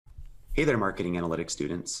Hey there, marketing analytics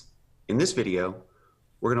students. In this video,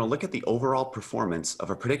 we're going to look at the overall performance of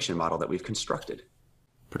a prediction model that we've constructed.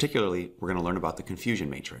 Particularly, we're going to learn about the confusion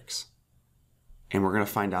matrix. And we're going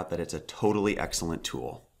to find out that it's a totally excellent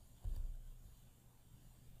tool.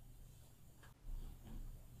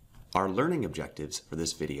 Our learning objectives for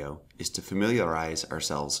this video is to familiarize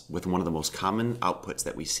ourselves with one of the most common outputs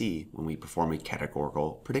that we see when we perform a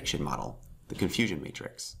categorical prediction model, the confusion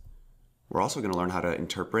matrix. We're also going to learn how to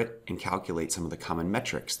interpret and calculate some of the common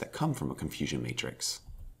metrics that come from a confusion matrix.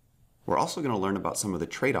 We're also going to learn about some of the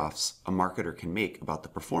trade-offs a marketer can make about the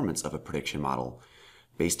performance of a prediction model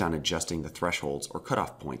based on adjusting the thresholds or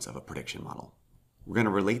cutoff points of a prediction model. We're going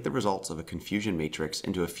to relate the results of a confusion matrix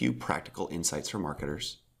into a few practical insights for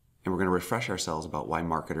marketers, and we're going to refresh ourselves about why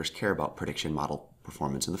marketers care about prediction model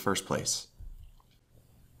performance in the first place.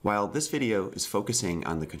 While this video is focusing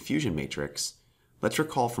on the confusion matrix, let's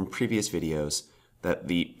recall from previous videos that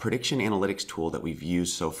the prediction analytics tool that we've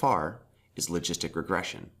used so far is logistic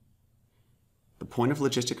regression. The point of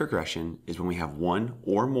logistic regression is when we have one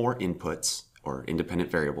or more inputs or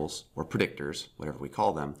independent variables or predictors, whatever we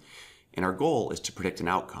call them, and our goal is to predict an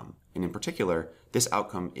outcome. And in particular, this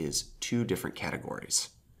outcome is two different categories.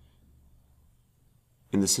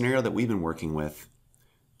 In the scenario that we've been working with,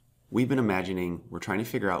 we've been imagining we're trying to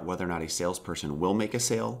figure out whether or not a salesperson will make a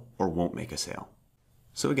sale or won't make a sale.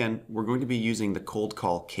 So again, we're going to be using the cold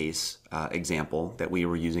call case example that we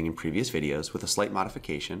were using in previous videos with a slight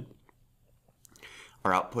modification.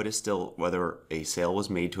 Our output is still whether a sale was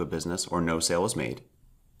made to a business or no sale was made.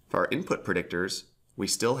 For our input predictors, we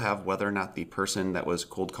still have whether or not the person that was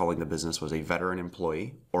cold calling the business was a veteran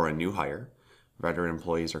employee or a new hire. Veteran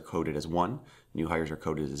employees are coded as 1, new hires are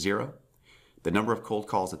coded as 0. The number of cold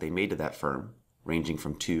calls that they made to that firm, ranging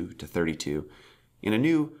from 2 to 32. In a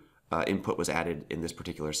new input was added in this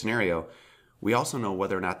particular scenario, we also know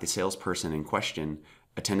whether or not the salesperson in question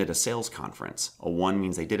attended a sales conference. A 1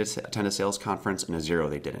 means they did attend a sales conference, and a 0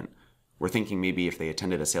 they didn't. We're thinking maybe if they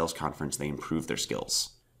attended a sales conference, they improved their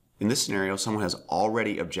skills. In this scenario, someone has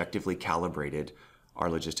already objectively calibrated our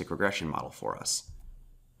logistic regression model for us,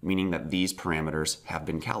 meaning that these parameters have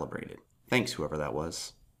been calibrated. Thanks, whoever that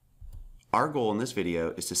was. Our goal in this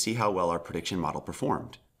video is to see how well our prediction model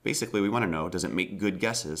performed. Basically, we want to know, does it make good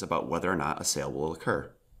guesses about whether or not a sale will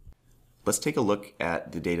occur? Let's take a look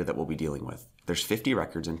at the data that we'll be dealing with. There's 50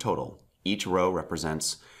 records in total. Each row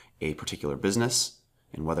represents a particular business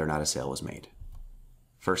and whether or not a sale was made.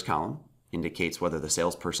 First column indicates whether the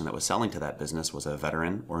salesperson that was selling to that business was a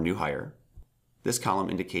veteran or new hire. This column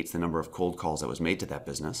indicates the number of cold calls that was made to that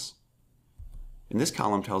business. And this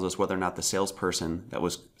column tells us whether or not the salesperson that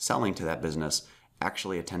was selling to that business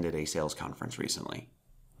actually attended a sales conference recently.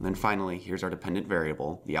 And then finally, here's our dependent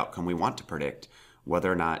variable, the outcome we want to predict,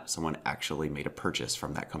 whether or not someone actually made a purchase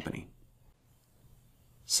from that company.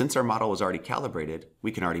 Since our model was already calibrated, we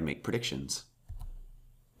can already make predictions.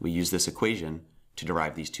 We use this equation to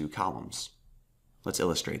derive these two columns. Let's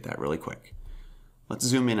illustrate that really quick. Let's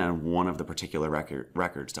zoom in on one of the particular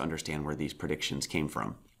records to understand where these predictions came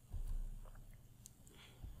from.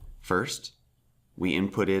 First, we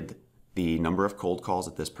inputted the number of cold calls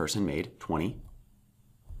that this person made, 20.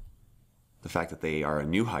 The fact that they are a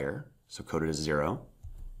new hire, so coded as 0,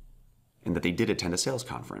 and that they did attend a sales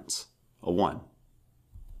conference, a 1.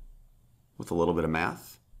 With a little bit of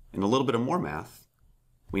math and a little bit of more math,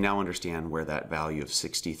 we now understand where that value of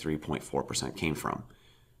 63.4% came from.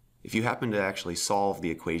 If you happen to actually solve the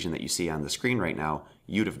equation that you see on the screen right now,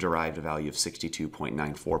 you'd have derived a value of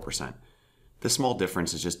 62.94%. This small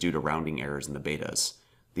difference is just due to rounding errors in the betas.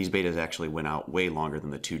 These betas actually went out way longer than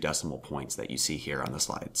the 2 decimal points that you see here on the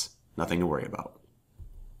slides. Nothing to worry about.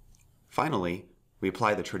 Finally, we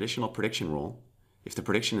apply the traditional prediction rule. If the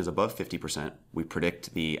prediction is above 50%, we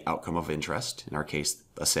predict the outcome of interest, in our case,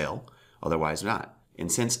 a sale, otherwise not. And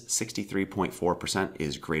since 63.4%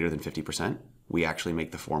 is greater than 50%, we actually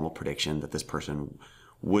make the formal prediction that this person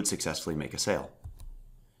would successfully make a sale.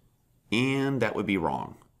 And that would be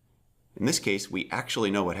wrong. In this case, we actually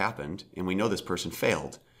know what happened, and we know this person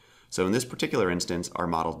failed. So in this particular instance, our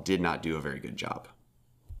model did not do a very good job.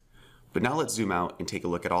 But now let's zoom out and take a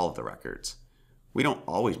look at all of the records. We don't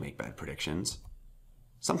always make bad predictions.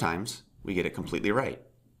 Sometimes we get it completely right.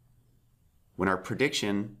 When our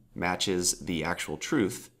prediction matches the actual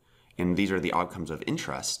truth, and these are the outcomes of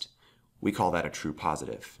interest, we call that a true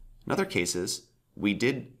positive. In other cases, we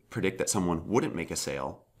did predict that someone wouldn't make a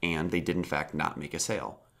sale, and they did in fact not make a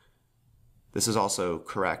sale. This is also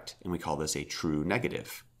correct, and we call this a true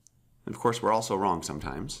negative. And of course, we're also wrong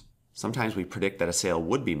sometimes. Sometimes we predict that a sale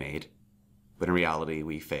would be made, but in reality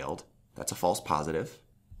we failed. That's a false positive.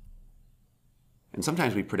 And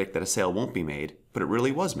sometimes we predict that a sale won't be made, but it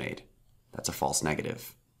really was made. That's a false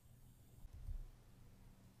negative.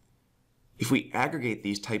 If we aggregate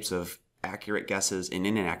these types of accurate guesses and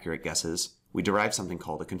inaccurate guesses, we derive something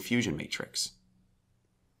called a confusion matrix.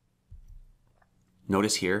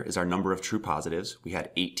 Notice here is our number of true positives. We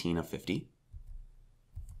had 18 of 50.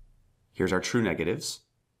 Here's our true negatives,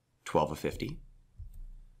 12 of 50.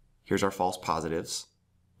 Here's our false positives.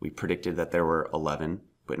 We predicted that there were 11,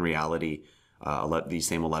 but in reality, these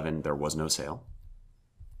same 11, there was no sale.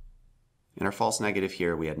 And our false negative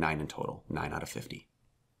here, we had 9 in total, 9 out of 50.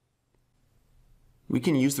 We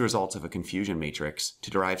can use the results of a confusion matrix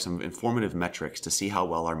to derive some informative metrics to see how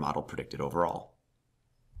well our model predicted overall.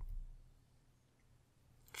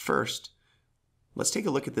 First, let's take a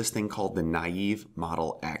look at this thing called the naive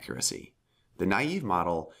model accuracy. The naive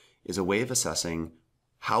model is a way of assessing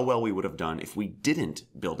how well we would have done if we didn't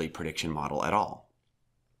build a prediction model at all.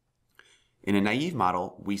 In a naive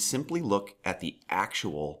model, we simply look at the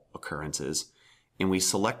actual occurrences and we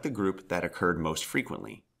select the group that occurred most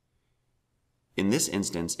frequently. In this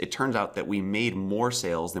instance, it turns out that we made more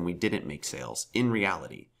sales than we didn't make sales. In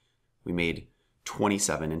reality, we made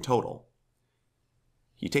 27 in total.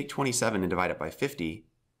 You take 27 and divide it by 50,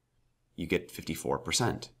 you get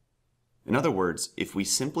 54%. In other words, if we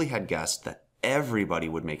simply had guessed that everybody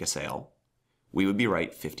would make a sale, we would be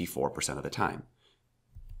right 54% of the time.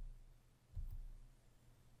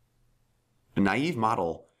 A naive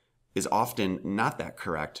model is often not that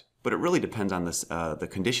correct, but it really depends on the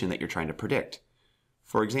condition that you're trying to predict.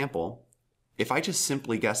 For example, if I just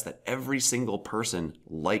simply guessed that every single person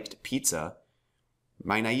liked pizza,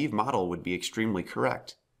 my naive model would be extremely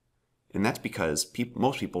correct. And that's because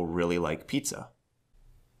most people really like pizza.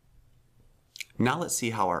 Now let's see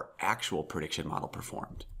how our actual prediction model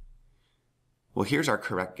performed. Well, here's our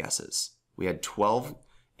correct guesses. We had 12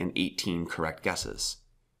 and 18 correct guesses.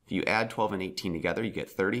 If you add 12 and 18 together, you get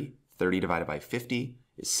 30. 30 divided by 50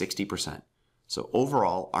 is 60%. So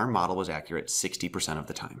overall, our model was accurate 60% of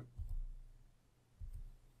the time.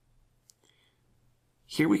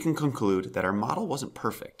 Here we can conclude that our model wasn't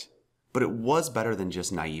perfect, but it was better than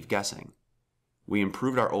just naive guessing. We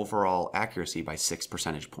improved our overall accuracy by 6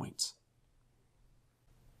 percentage points.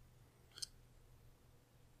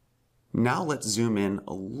 Now let's zoom in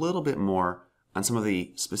a little bit more on some of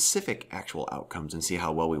the specific actual outcomes and see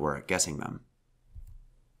how well we were at guessing them.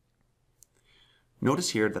 Notice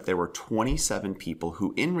here that there were 27 people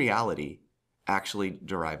who in reality actually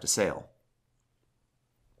derived a sale.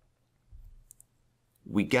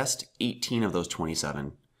 We guessed 18 of those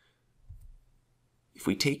 27. If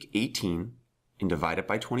we take 18 and divide it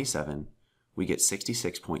by 27, we get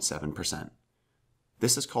 66.7%.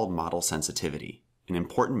 This is called model sensitivity, an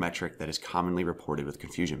important metric that is commonly reported with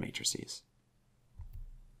confusion matrices.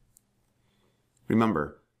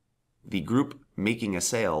 Remember, the group making a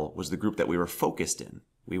sale was the group that we were focused in.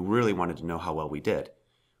 We really wanted to know how well we did.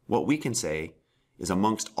 What we can say is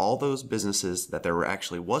amongst all those businesses that there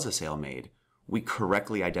actually was a sale made, we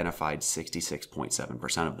correctly identified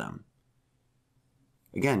 66.7% of them.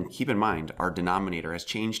 Again, keep in mind, our denominator has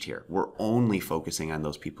changed here. We're only focusing on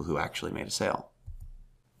those people who actually made a sale.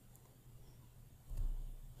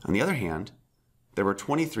 On the other hand, there were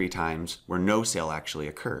 23 times where no sale actually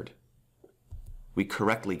occurred. We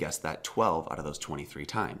correctly guessed that 12 out of those 23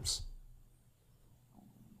 times.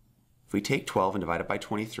 If we take 12 and divide it by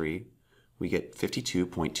 23, we get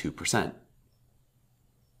 52.2%.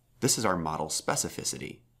 This is our model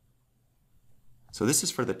specificity. So this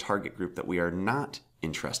is for the target group that we are not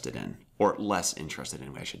interested in, or less interested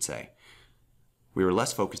in, I should say. We were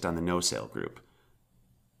less focused on the no sale group.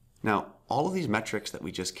 Now, all of these metrics that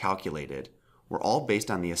we just calculated were all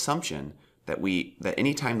based on the assumption that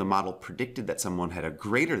anytime the model predicted that someone had a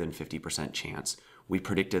greater than 50% chance, we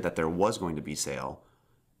predicted that there was going to be sale.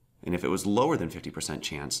 And if it was lower than 50%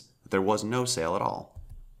 chance, that there was no sale at all.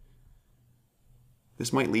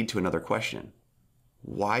 This might lead to another question.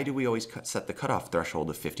 Why do we always set the cutoff threshold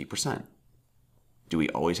of 50%? Do we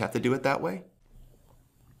always have to do it that way?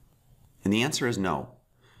 And the answer is no.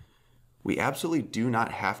 We absolutely do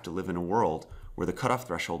not have to live in a world where the cutoff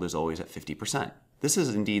threshold is always at 50%. This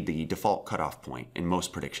is indeed the default cutoff point in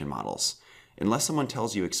most prediction models. Unless someone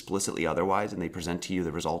tells you explicitly otherwise and they present to you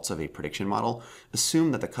the results of a prediction model,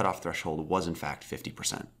 assume that the cutoff threshold was in fact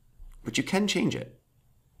 50%. But you can change it.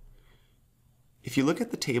 If you look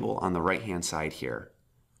at the table on the right-hand side here,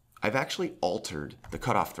 I've actually altered the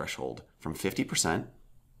cutoff threshold from 50%,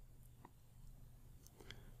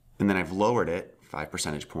 and then I've lowered it 5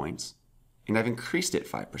 percentage points, and I've increased it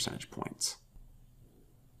 5 percentage points.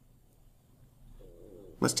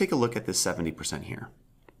 Let's take a look at this 70% here.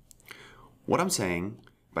 What I'm saying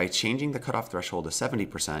by changing the cutoff threshold to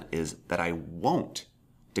 70% is that I won't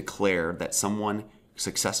declare that someone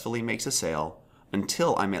successfully makes a sale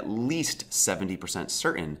until I'm at least 70%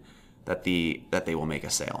 certain that they will make a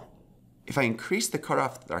sale. If I increase the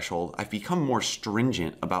cutoff threshold, I've become more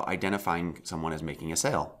stringent about identifying someone as making a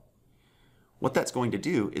sale. What that's going to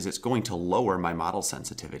do is it's going to lower my model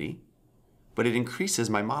sensitivity, but it increases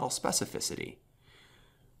my model specificity.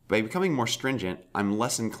 By becoming more stringent, I'm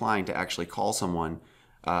less inclined to actually call someone,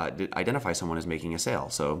 identify someone as making a sale.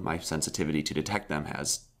 So my sensitivity to detect them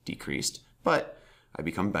has decreased, but I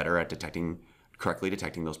become better at correctly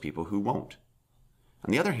detecting those people who won't.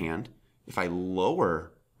 On the other hand, if I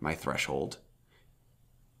lower my threshold,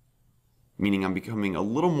 meaning I'm becoming a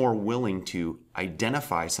little more willing to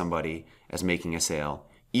identify somebody as making a sale,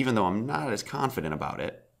 even though I'm not as confident about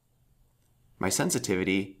it, my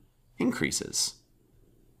sensitivity increases.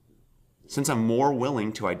 Since I'm more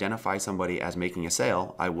willing to identify somebody as making a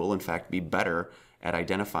sale, I will in fact be better at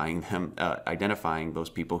identifying those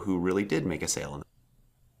people who really did make a sale.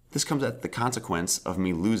 This comes at the consequence of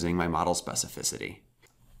me losing my model specificity.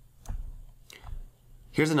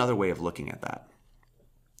 Here's another way of looking at that.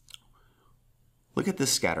 Look at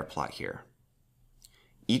this scatter plot here.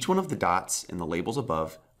 Each one of the dots in the labels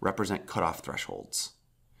above represent cutoff thresholds.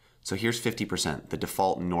 So here's 50%, the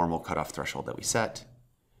default normal cutoff threshold that we set.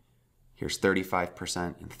 Here's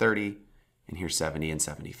 35% and 30, and here's 70 and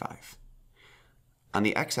 75. On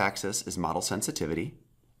the x-axis is model sensitivity.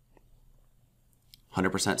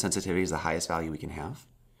 100% sensitivity is the highest value we can have.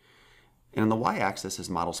 And on the y-axis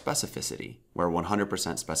is model specificity, where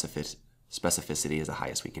 100% specificity is the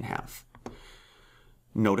highest we can have.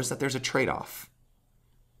 Notice that there's a trade-off.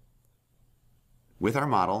 With our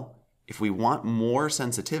model, if we want more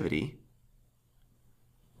sensitivity,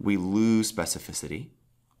 we lose specificity.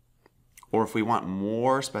 Or if we want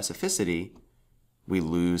more specificity, we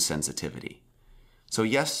lose sensitivity. So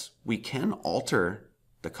yes, we can alter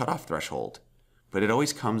the cutoff threshold, but it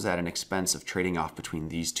always comes at an expense of trading off between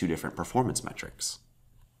these two different performance metrics.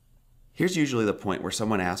 Here's usually the point where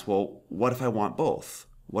someone asks, well, what if I want both?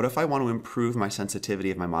 What if I want to improve my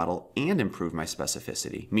sensitivity of my model and improve my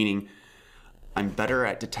specificity? Meaning, I'm better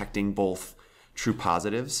at detecting both true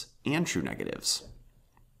positives and true negatives.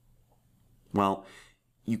 Well,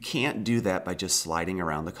 you can't do that by just sliding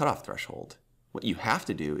around the cutoff threshold. What you have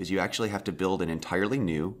to do is you actually have to build an entirely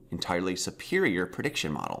new, entirely superior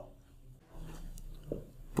prediction model.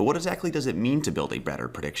 But what exactly does it mean to build a better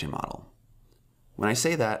prediction model? When I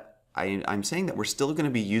say that, I'm saying that we're still going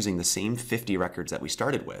to be using the same 50 records that we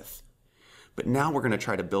started with. But now we're going to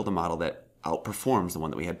try to build a model that outperforms the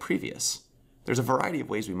one that we had previous. There's a variety of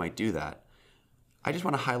ways we might do that. I just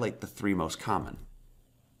want to highlight the three most common.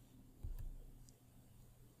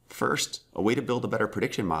 First, a way to build a better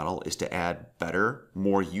prediction model is to add better,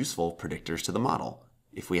 more useful predictors to the model,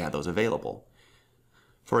 if we had those available.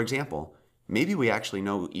 For example, maybe we actually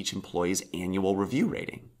know each employee's annual review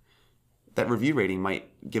rating. That review rating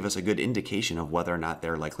might give us a good indication of whether or not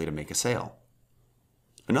they're likely to make a sale.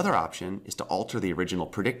 Another option is to alter the original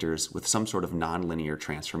predictors with some sort of nonlinear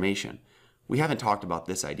transformation. We haven't talked about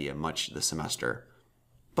this idea much this semester.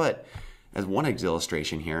 But as one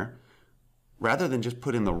illustration here, rather than just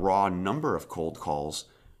put in the raw number of cold calls,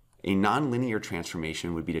 a nonlinear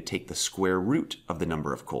transformation would be to take the square root of the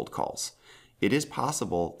number of cold calls. It is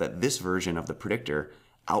possible that this version of the predictor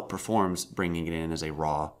outperforms bringing it in as a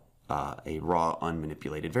raw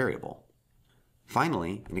unmanipulated variable.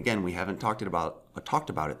 Finally, and again we haven't talked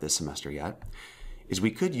about it this semester yet, is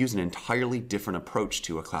we could use an entirely different approach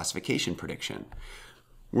to a classification prediction.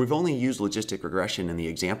 We've only used logistic regression in the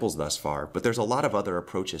examples thus far, but there's a lot of other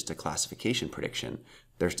approaches to classification prediction.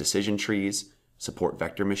 There's decision trees, support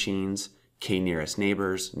vector machines, k-nearest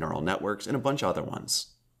neighbors, neural networks, and a bunch of other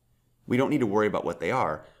ones. We don't need to worry about what they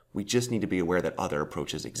are, we just need to be aware that other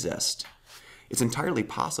approaches exist. It's entirely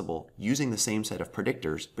possible using the same set of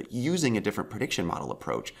predictors, but using a different prediction model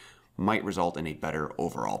approach might result in a better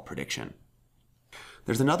overall prediction.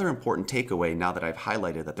 There's another important takeaway now that I've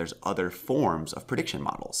highlighted that there's other forms of prediction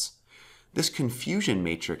models. This confusion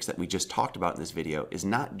matrix that we just talked about in this video is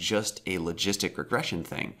not just a logistic regression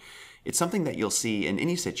thing. It's something that you'll see in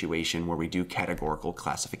any situation where we do categorical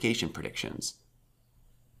classification predictions.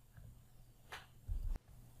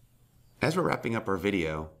 As we're wrapping up our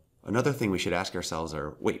video, another thing we should ask ourselves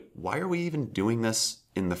are, wait, why are we even doing this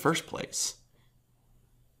in the first place?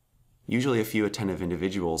 Usually a few attentive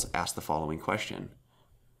individuals ask the following question.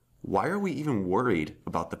 Why are we even worried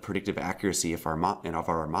about the predictive accuracy of our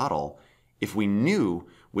model if we knew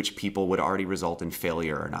which people would already result in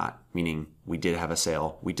failure or not? Meaning we did have a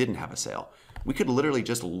sale, we didn't have a sale. We could literally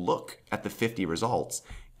just look at the 50 results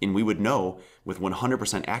and we would know with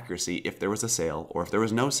 100% accuracy if there was a sale or if there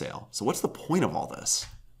was no sale. So what's the point of all this?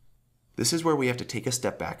 This is where we have to take a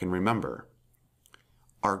step back and remember,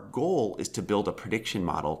 our goal is to build a prediction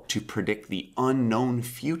model to predict the unknown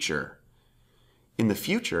future. In the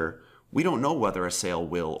future, we don't know whether a sale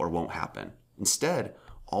will or won't happen. Instead,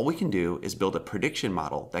 all we can do is build a prediction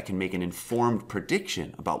model that can make an informed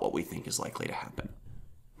prediction about what we think is likely to happen.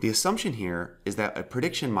 The assumption here is that a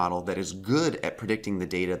prediction model that is good at predicting the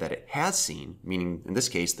data that it has seen, meaning in this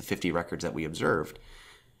case the 50 records that we observed,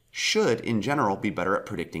 should in general be better at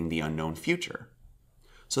predicting the unknown future.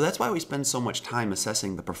 So that's why we spend so much time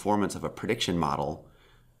assessing the performance of a prediction model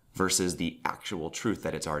versus the actual truth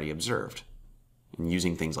that it's already observed, and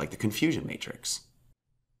using things like the confusion matrix.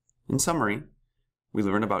 In summary, we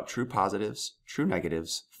learned about true positives, true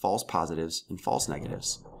negatives, false positives, and false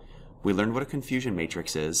negatives. We learned what a confusion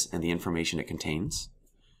matrix is and the information it contains.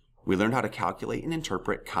 We learned how to calculate and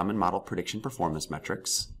interpret common model prediction performance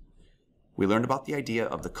metrics. We learned about the idea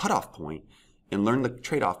of the cutoff point and learned the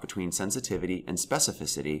trade-off between sensitivity and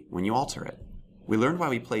specificity when you alter it. We learned why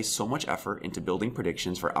we place so much effort into building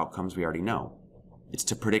predictions for outcomes we already know. It's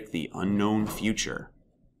to predict the unknown future.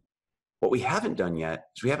 What we haven't done yet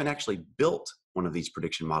is we haven't actually built one of these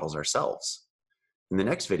prediction models ourselves. In the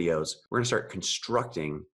next videos, we're going to start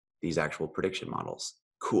constructing these actual prediction models.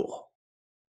 Cool.